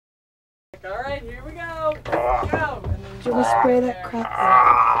All right, here we go. Go. Should we spray that crap?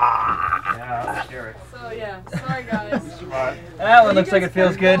 Yeah, I'll share it. So yeah, sorry guys. That one looks like it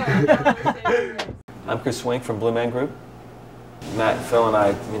feels good. I'm Chris Swink from Blue Man Group. Matt, Phil, and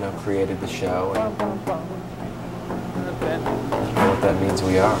I, created the show. And you know what that means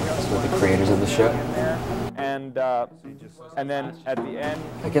we are. So we're the creators of the show. And then at the end,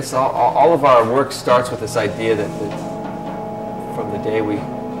 I guess all of our work starts with this idea that from the day we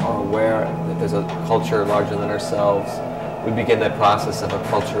are aware that there's a culture larger than ourselves, we begin that process of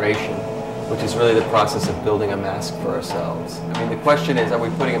acculturation, which is really the process of building a mask for ourselves. I mean, the question is, are we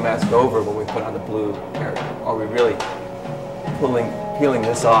putting a mask over when we put on the blue character? Are we really peeling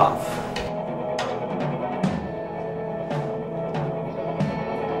this off?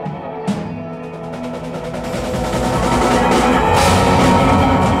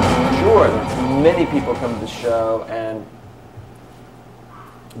 Sure, many people come to the show and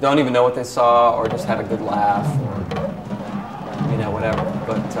don't even know what they saw, or just had a good laugh, or whatever.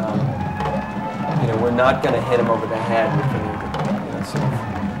 But we're not going to hit them over the head with any sort of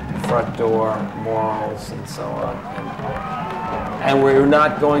front door morals and so on. And we're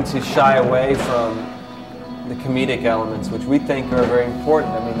not going to shy away from the comedic elements, which we think are very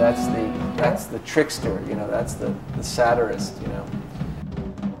important. I mean, that's the trickster. That's the satirist.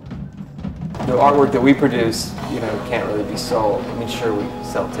 The artwork that we produce, can't really be sold. I mean, sure, we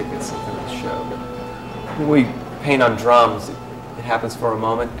sell tickets for the show, but when we paint on drums, it happens for a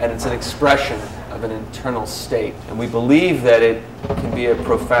moment, and it's an expression of an internal state. And we believe that it can be a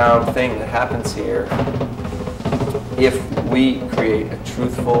profound thing that happens here if we create a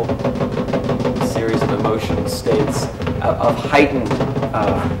truthful series of emotional states of heightened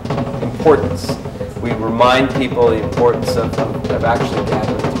importance. We remind people the importance of actually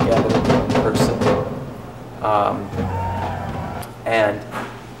gathering together in person, and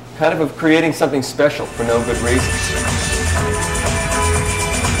kind of creating something special for no good reason.